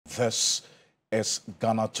This is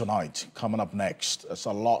Ghana Tonight. Coming up next, there's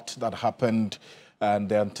a lot that happened and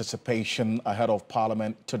the anticipation ahead of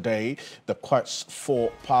Parliament today. The quest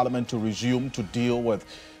for Parliament to resume to deal with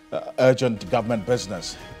urgent government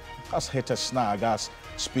business has hit a snag as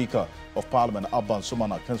Speaker of Parliament Abban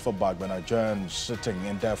Sumana Bagman adjourns sitting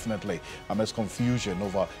indefinitely amidst confusion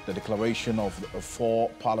over the declaration of 4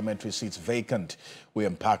 parliamentary seats vacant. We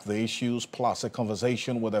unpack the issues plus a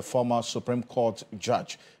conversation with a former Supreme Court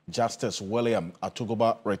judge, Justice William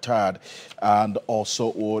Atuguba, retired, and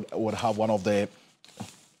also would have one of the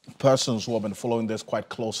persons who have been following this quite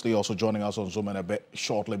closely also joining us on Zoom in a bit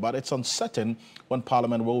shortly. But it's uncertain when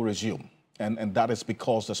Parliament will resume. And that is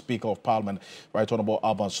because the Speaker of Parliament, Right Honourable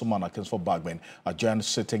Abban Sumana Bagman, adjourned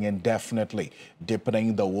sitting indefinitely,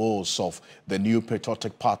 deepening the woes of the new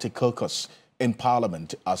Patriotic Party caucus in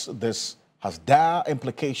Parliament, as this has dire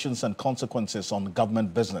implications and consequences on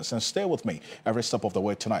government business. And stay with me every step of the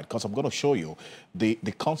way tonight, because I'm going to show you the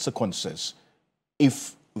consequences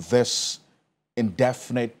if this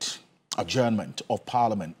indefinite adjournment of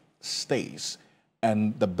Parliament stays,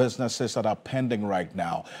 and the businesses that are pending right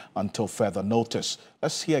now until further notice.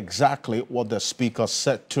 Let's hear exactly what the Speaker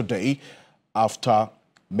said today after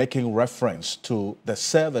making reference to the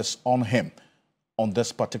service on him on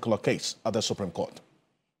this particular case at the Supreme Court.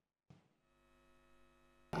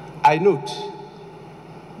 I note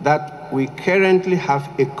that we currently have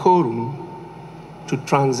a quorum to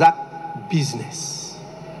transact business,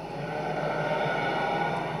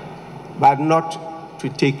 but not to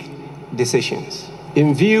take decisions.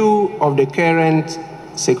 In view of the current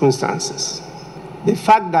circumstances, the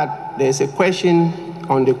fact that there is a question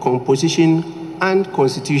on the composition and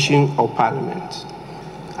constitution of Parliament,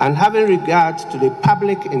 and having regard to the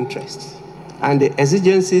public interest and the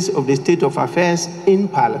exigencies of the state of affairs in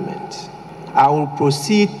Parliament, I will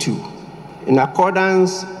proceed to, in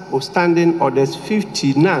accordance with Standing Orders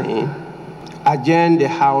 59, adjourn the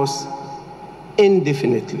House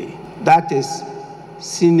indefinitely. That is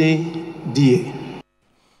sine die.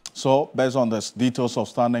 So, based on the details of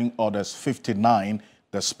Standing Orders 59,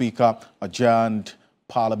 the Speaker adjourned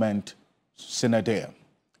Parliament sine die,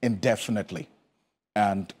 indefinitely.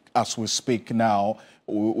 And as we speak now,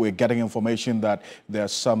 we're getting information that there are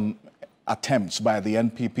some attempts by the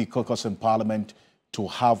NPP caucus in Parliament to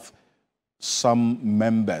have some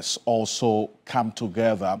members also come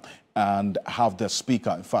together and have the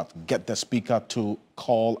Speaker, in fact, get the Speaker to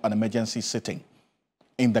call an emergency sitting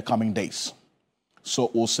in the coming days.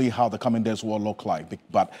 So we'll see how the coming days will look like.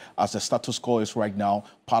 But as the status quo is right now,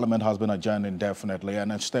 Parliament has been adjourned indefinitely.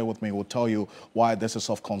 And then stay with me, we'll tell you why this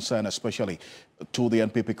is of concern, especially to the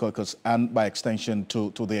NPP caucus and by extension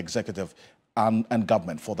to the executive and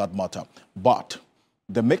government for that matter. But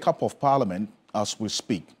the makeup of Parliament as we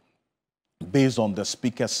speak, based on the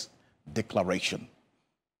Speaker's declaration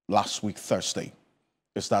last week, Thursday,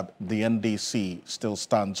 is that the NDC still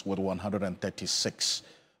stands with 136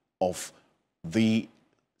 of the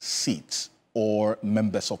seats or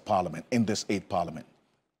members of Parliament in this 8th Parliament.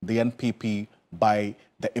 The NPP, by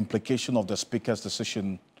the implication of the Speaker's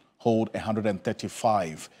decision, hold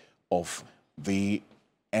 135 of the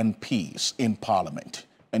MPs in Parliament.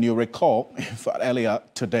 And you recall, in fact, earlier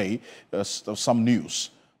today, there's some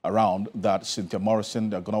news around that Cynthia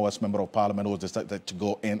Morrison, the Ghana West Member of Parliament, who decided to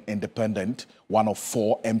go in independent, one of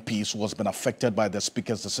 4 MPs who has been affected by the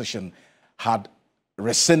Speaker's decision, had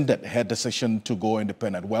rescinded her decision to go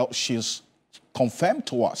independent. Well, she's confirmed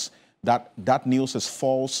to us that that news is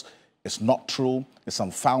false, it's not true, it's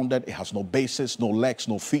unfounded, it has no basis, no legs,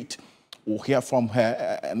 no feet. We'll hear from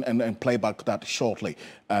her and play back that shortly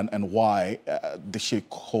and why she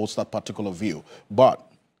holds that particular view. But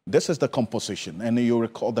this is the composition, and you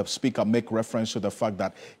recall the Speaker make reference to the fact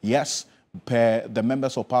that, yes, per the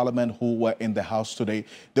members of Parliament who were in the House today,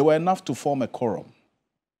 they were enough to form a quorum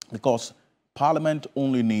because Parliament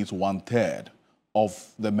only needs 1/3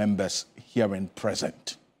 of the members herein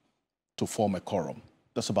present to form a quorum.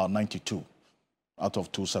 That's about 92 out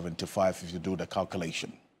of 275 if you do the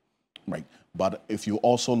calculation, right? But if you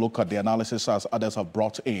also look at the analysis as others have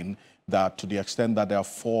brought in, that to the extent that there are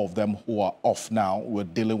 4 of them who are off now, we're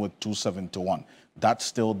dealing with 271. That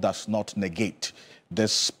still does not negate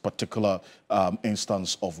this particular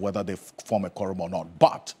instance of whether they form a quorum or not.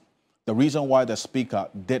 But the reason why the Speaker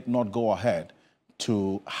did not go ahead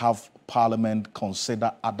to have Parliament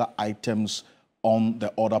consider other items on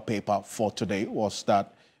the order paper for today was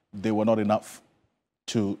that they were not enough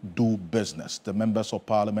to do business. The members of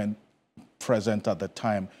Parliament present at the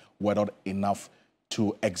time were not enough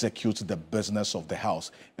to execute the business of the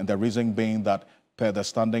House. And the reason being that per the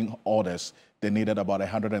standing orders, they needed about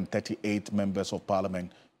 138 members of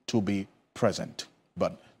Parliament to be present.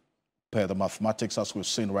 But per the mathematics as we've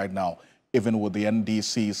seen right now, even with the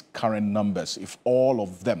NDC's current numbers, if all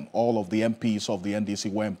of them, all of the MPs of the NDC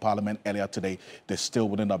were in Parliament earlier today, they still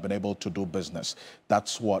wouldn't have been able to do business.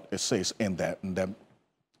 That's what it says in there. And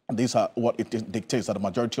these are what it dictates, that the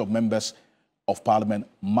majority of members of Parliament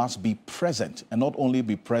must be present, and not only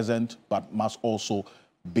be present, but must also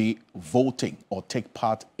be voting or take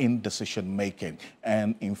part in decision making.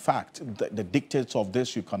 And in fact, the dictates of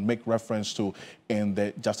this you can make reference to in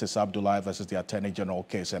the Justice Abdullahi versus the Attorney General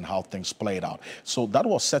case and how things played out. So that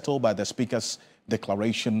was settled by the Speaker's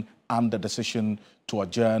declaration and the decision to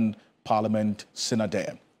adjourn Parliament sine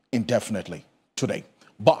die indefinitely today.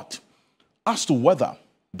 But as to whether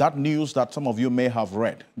that news that some of you may have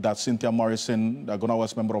read, that Cynthia Morrison, the Ghana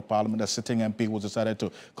West Member of Parliament, a sitting MP who decided to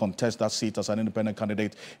contest that seat as an independent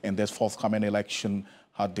candidate in this forthcoming election,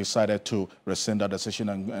 had decided to rescind that decision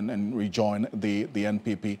and rejoin the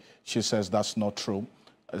NPP. She says that's not true.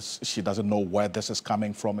 She doesn't know where this is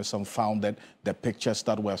coming from. It's unfounded. The pictures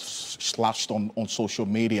that were slashed on social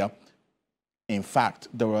media, in fact,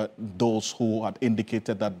 there were those who had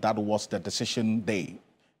indicated that that was the decision day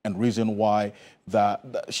and reason why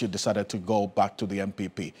that she decided to go back to the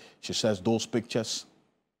MPP. She says those pictures,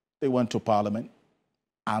 they went to Parliament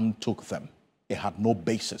and took them. It had no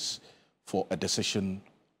basis for a decision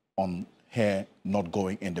on her not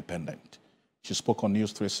going independent. She spoke on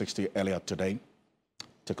News 360 earlier today.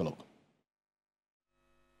 Take a look.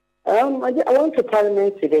 I went to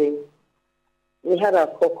Parliament today. We had our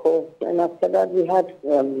caucus, and after that we had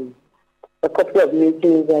a couple of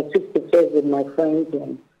meetings. I took pictures with my friends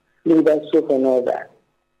and leadership and all that.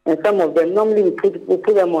 And some of them, normally we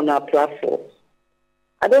put them on our platforms.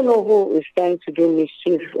 I don't know who is trying to do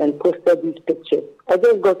mischief and posted these pictures. I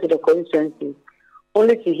just got to the constituency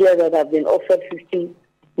only to hear that I've been offered 50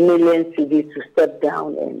 million CDs to step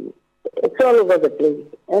down, and it's all over the place.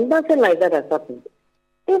 And nothing like that has happened.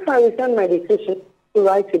 If I return my decision to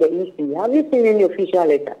write to the EC, have you seen any official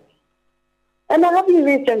letter? And I haven't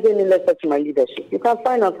even sent any letter to my leadership. You can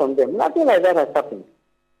find out from them. Nothing like that has happened.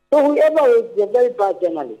 So whoever is a very bad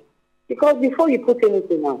journalist. Because before you put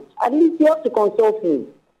anything out, at least you have to consult me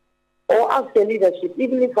or ask the leadership,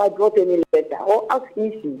 even if I brought any letter, or ask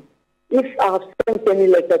EC if I have sent any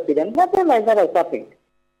letter to them. Nothing like that has happened.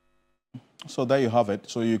 So there you have it.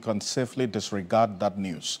 So you can safely disregard that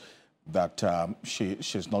news that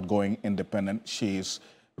she's not going independent. She's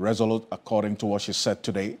resolute, according to what she said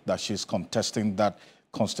today, that she's contesting that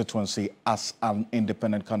constituency as an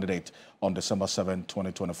independent candidate on December 7,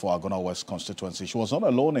 2024, Agona West constituency. She was not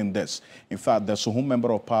alone in this. In fact, the Suhum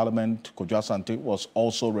Member of Parliament, Kojo Asante, was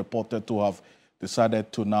also reported to have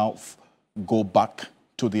decided to now go back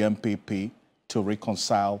to the MPP to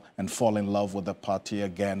reconcile and fall in love with the party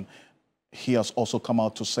again. He has also come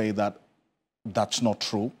out to say that that's not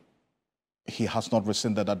true. He has not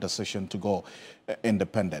rescinded that decision to go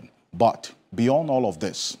independent. But beyond all of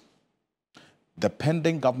this, the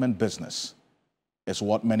pending government business is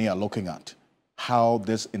what many are looking at, how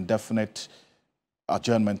this indefinite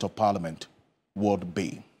adjournment of Parliament would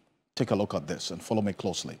be. Take a look at this and follow me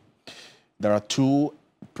closely. There are two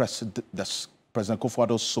President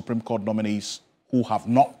Kufuor's Supreme Court nominees who have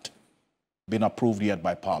not been approved yet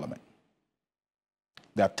by Parliament.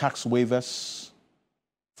 There are tax waivers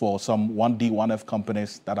for some 1D, 1F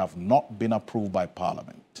companies that have not been approved by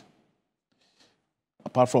Parliament.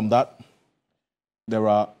 Apart from that, there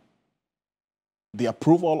are the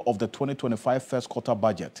approval of the 2025 first quarter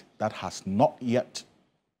budget that has not yet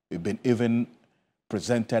been even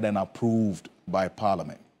presented and approved by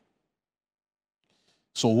Parliament.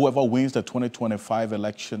 So whoever wins the 2025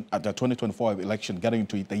 election, at the 2024 election, getting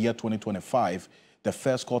into the year 2025, the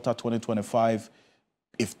first quarter 2025,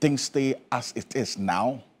 if things stay as it is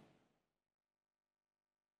now,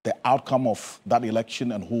 the outcome of that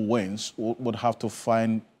election and who wins would have to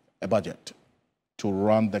find a budget to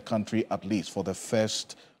run the country at least for the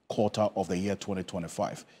first quarter of the year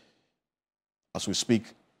 2025. As we speak,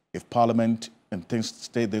 if Parliament and things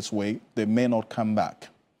stay this way, they may not come back.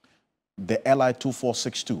 The LI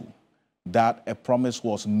 2462, that a promise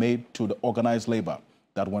was made to the organized labor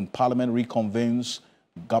that when Parliament reconvenes,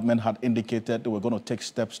 government had indicated they were going to take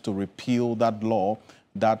steps to repeal that law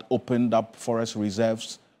that opened up forest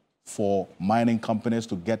reserves for mining companies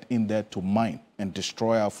to get in there to mine and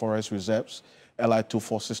destroy our forest reserves. LI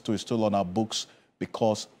 2462 is still on our books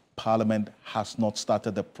because Parliament has not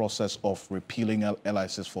started the process of repealing LI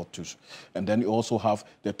 642. And then you also have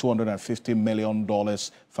the $250 million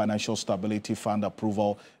Financial Stability Fund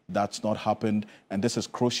approval. That's not happened. And this is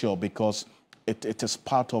crucial because it is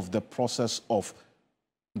part of the process of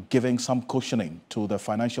giving some cushioning to the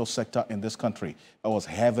financial sector in this country that was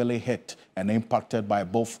heavily hit and impacted by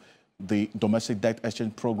both the domestic debt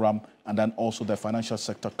exchange program and then also the financial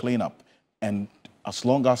sector cleanup. And as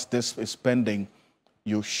long as this is pending,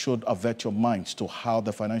 you should avert your minds to how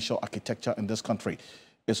the financial architecture in this country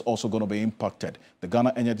is also going to be impacted. The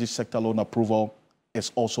Ghana Energy Sector Loan Approval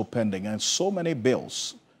is also pending, and so many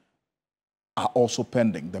bills are also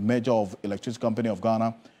pending. The merger of Electricity Company of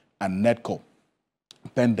Ghana and NEDCO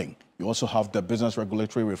pending. You also have the Business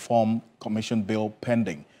Regulatory Reform Commission bill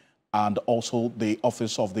pending, and also the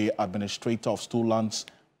Office of the Administrator of Stool Lands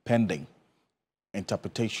pending.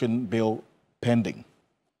 Interpretation bill pending.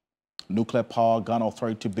 Nuclear Power Ghana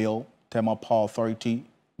Authority bill, Thermal Power Authority,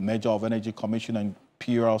 merger of Energy Commission and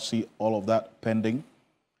PRC, all of that pending.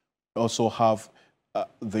 We also have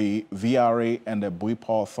the VRA and the Bui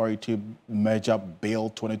Power Authority merger bill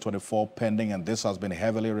 2024 pending, and this has been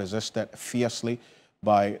heavily resisted fiercely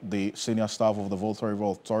by the senior staff of the Voluntary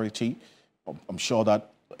Authority. I'm sure that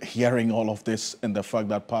hearing all of this and the fact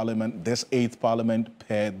that Parliament, this 8th Parliament,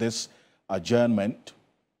 per this adjournment,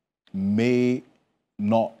 may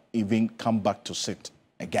not even come back to sit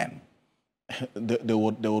again. They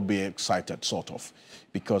would be excited, sort of,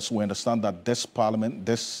 because we understand that this Parliament,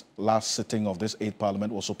 this last sitting of this 8th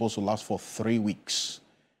Parliament was supposed to last for 3 weeks,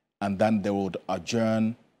 and then they would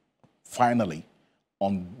adjourn finally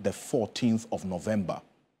on the 14th of November,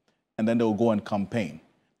 and then they will go and campaign.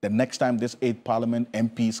 The next time this 8th Parliament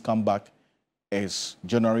MPs come back is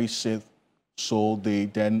January 6th, so they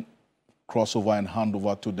then cross over and hand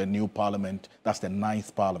over to the new Parliament. That's the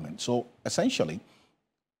 9th Parliament. So essentially,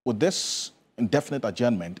 with this indefinite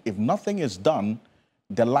adjournment, if nothing is done,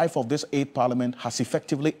 the life of this 8th Parliament has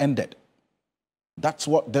effectively ended. That's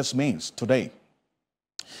what this means today.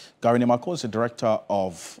 Gary Nimako is the Director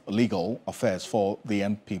of Legal Affairs for the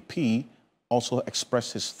NPP, also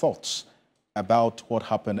expressed his thoughts about what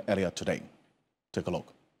happened earlier today. Take a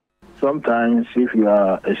look. Sometimes, if you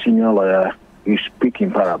are a senior lawyer, you speak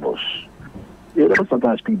in parables. You don't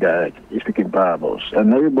sometimes speak direct, you speak in parables.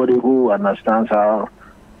 And everybody who understands how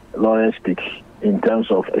lawyers speak, in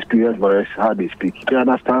terms of experienced lawyers, how they speak, they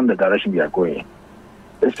understand the direction we are going.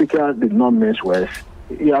 The speaker did not mince words.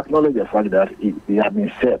 He acknowledged the fact that he had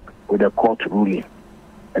been set with a court ruling.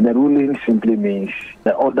 And the ruling simply means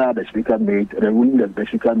the order the speaker made, the ruling that the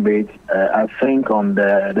speaker made, I think on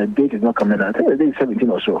the date is not coming, I think the date is 17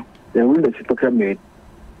 or so. The ruling the speaker made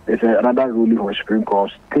is another ruling from the Supreme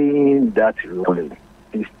Court staying that ruling.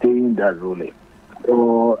 He's staying that ruling.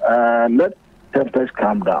 So let tempers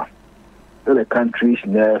calm down. Let the country's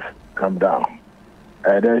nerve calm down.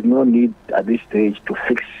 There is no need at this stage to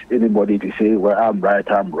fix anybody to say, well, I'm right,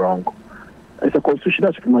 I'm wrong. It's a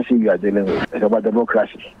constitutional supremacy we are dealing with. It's about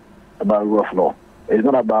democracy, about rule of law. It's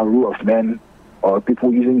not about rule of men or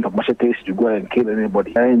people using machetes to go and kill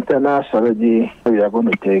anybody. The internal strategy we are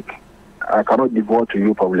going to take, I cannot devote to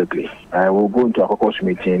you publicly. I will go into a caucus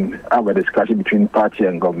meeting, have a discussion between party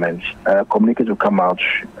and government. Communicate will come out.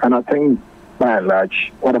 And I think, by and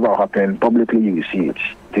large, whatever will happen, publicly you will see it.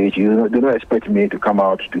 You do not expect me to come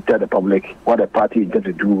out to tell the public what the party intends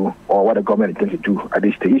to do or what the government intends to do at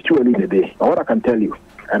this stage. It's too early in the day. But what I can tell you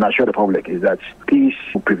and assure the public is that peace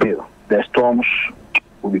will prevail. The storms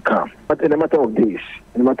will be calm. But in a matter of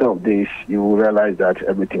days, you will realize that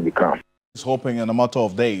everything will be calm. He's hoping in a matter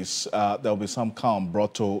of days there'll be some calm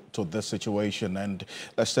brought to this situation. And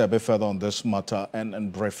let's stay a bit further on this matter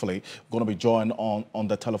and briefly. We're going to be joined on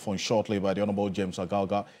the telephone shortly by the Honorable James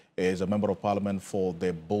Agalga. He is a member of parliament for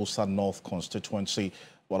the Bosa North constituency,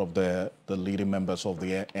 one of the leading members of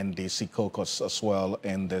the NDC caucus as well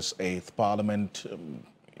in this 8th Parliament.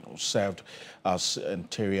 Served as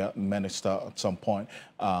Interior Minister at some point,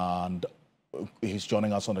 and he's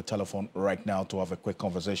joining us on the telephone right now to have a quick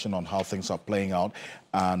conversation on how things are playing out,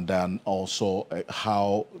 and then also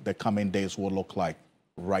how the coming days will look like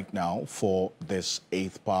right now for this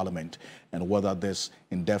 8th Parliament, and whether this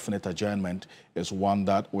indefinite adjournment is one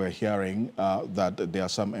that we're hearing that there are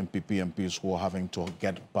some MPs who are having to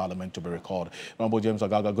get Parliament to be recalled. Honorable James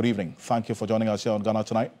Agalga, good evening. Thank you for joining us here on Ghana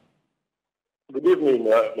Tonight. Good evening,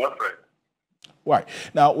 my friend. Right.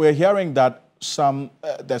 Now, we're hearing that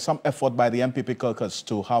there's some effort by the MPP caucus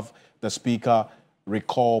to have the Speaker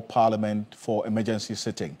recall Parliament for emergency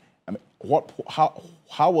sitting. I mean,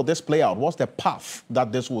 how will this play out? What's the path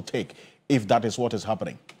that this will take if that is what is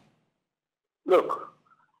happening? Look,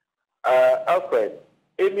 Alfred,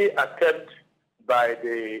 any attempt by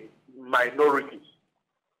the minority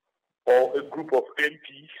or a group of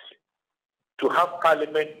MPs to have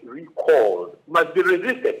Parliament recalled must be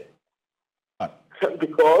resisted.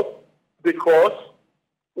 Because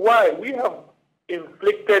why? We have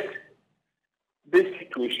inflicted this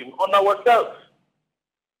situation on ourselves.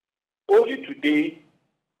 Only today,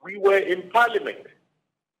 we were in Parliament.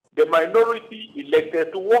 The minority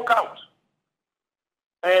elected to walk out.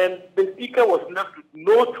 And the Speaker was left with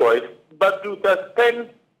no choice but to suspend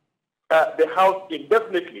the House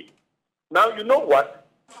indefinitely. Now, you know what?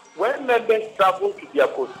 When members travel to their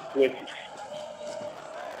constituencies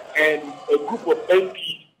and a group of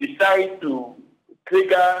MPs decide to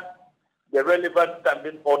trigger the relevant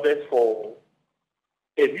standing orders for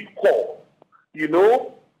a recall, you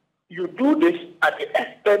know, you do this at the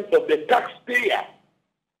expense of the taxpayer.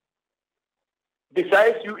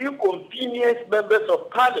 Besides, you inconvenience members of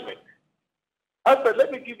Parliament. Alfred,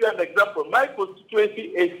 let me give you an example. My constituency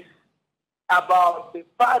is about the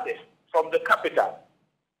farthest from the capital.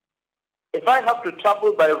 If I have to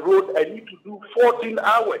travel by road, I need to do 14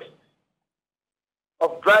 hours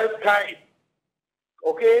of drive time.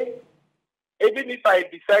 Okay? Even if I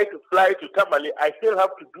decide to fly to Tamale, I still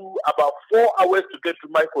have to do about 4 hours to get to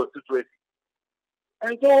my constituency.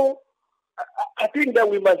 And so I think that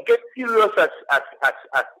we must get serious as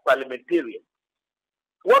parliamentarians.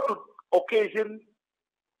 What would occasion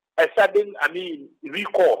a sudden,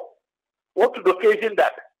 recall? What would occasion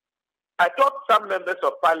that? I thought some members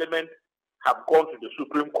of Parliament have gone to the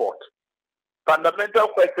Supreme Court. Fundamental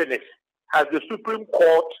question is, has the Supreme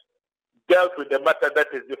Court dealt with the matter that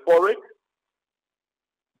is before it?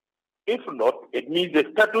 If not, it means the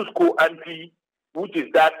status quo ante, which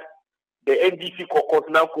is that the NDC caucus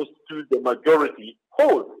now constitutes the majority,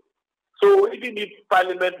 holds. So even if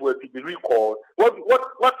Parliament were to be recalled,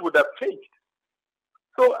 what would have changed?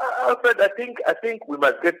 So, Alfred, I think we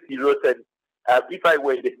must get serious. And if I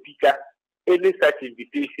were the Speaker, any such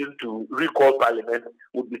invitation to recall Parliament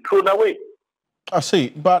would be thrown away. I see.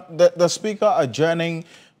 But the Speaker adjourning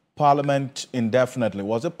Parliament indefinitely,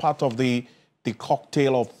 was it part of the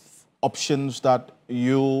cocktail of options that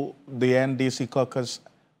the NDC caucus,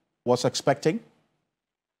 was expecting?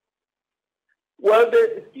 Well,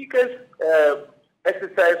 the Speaker's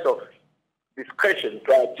exercise of discretion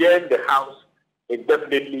to adjourn the House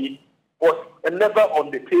indefinitely was never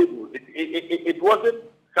on the table. It wasn't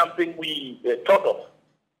something we thought of.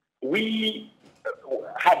 We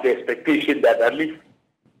had the expectation that at least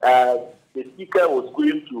the Speaker was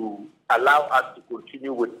going to allow us to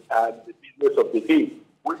continue with the business of the day.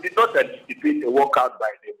 We did not anticipate a walkout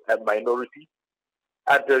by the minority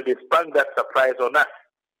until they sprung that surprise on us.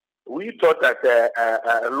 We thought as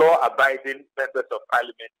law-abiding members of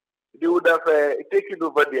Parliament, they would have taken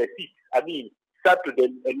over their seats. Sat to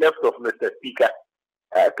the left of Mr. Speaker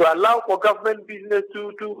to allow for government business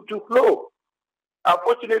to flow.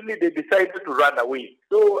 Unfortunately, they decided to run away.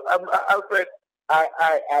 So, Alfred,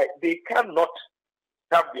 they cannot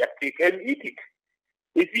have their cake and eat it.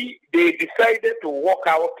 You see, they decided to walk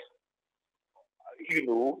out,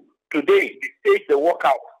 today, they staged the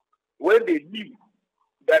walkout when they knew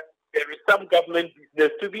that there is some government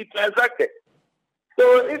business to be transacted.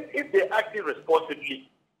 So if they acted responsibly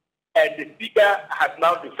and the Speaker has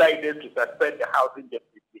now decided to suspend the House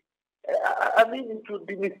indefinitely, it would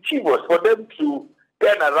be mischievous for them to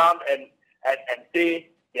turn around and say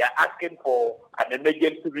they are asking for an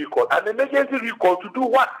emergency recall. An emergency recall to do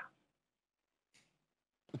what?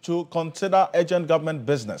 To consider urgent government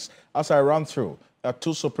business. As I run through,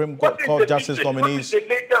 two Supreme Court Justice nominees. What is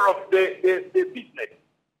the nature of the business?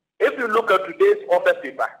 If you look at today's order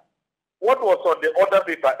paper, what was on the order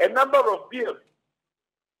paper? A number of bills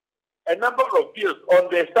on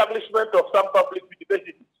the establishment of some public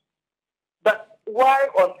universities. But why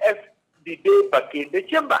on earth did they vacate the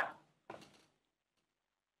chamber?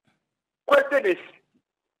 Question is,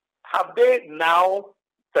 have they now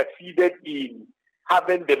succeeded in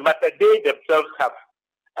having the matter they themselves have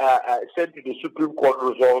sent to the Supreme Court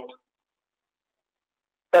result?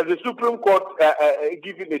 Has the Supreme Court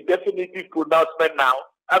given a definitive pronouncement now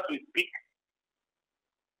as we speak?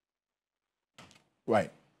 Right.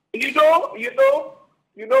 You know,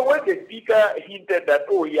 when the Speaker hinted that,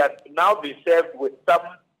 he has now been served with some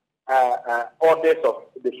orders of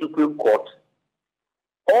the Supreme Court,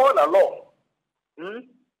 all along,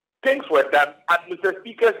 things were done at Mr.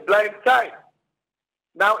 Speaker's blind side.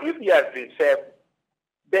 Now, if he has been served,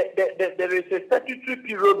 there is a statutory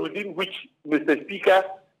period within which Mr. Speaker,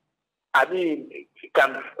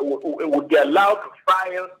 would be allowed to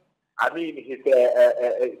file, his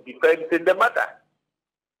defense in the matter.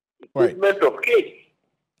 Statement of case,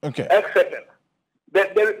 etc.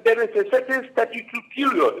 There is a certain statutory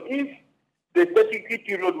period. If the statutory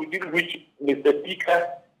period within which Mr. Speaker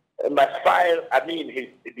must file, his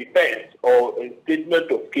defense or a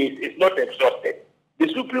statement of case is not exhausted,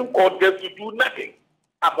 the Supreme Court gets to do nothing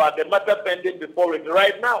about the matter pending before it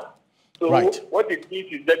right now. So what it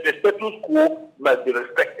means is that the status quo must be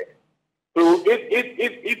respected. So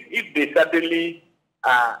if they suddenly,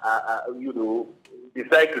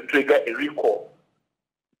 decide to trigger a recall,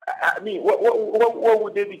 I mean, what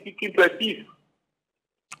would they be seeking to achieve?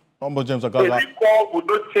 James The recall would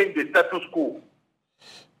not change the status quo.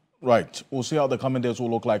 Right. We'll see how the coming days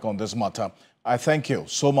will look like on this matter. I thank you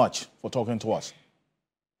so much for talking to us.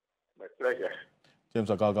 My pleasure. James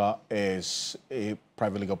Agaga is a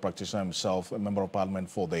private legal practitioner himself, a member of parliament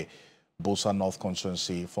for the Bosa North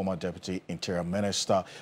constituency, former deputy interior minister.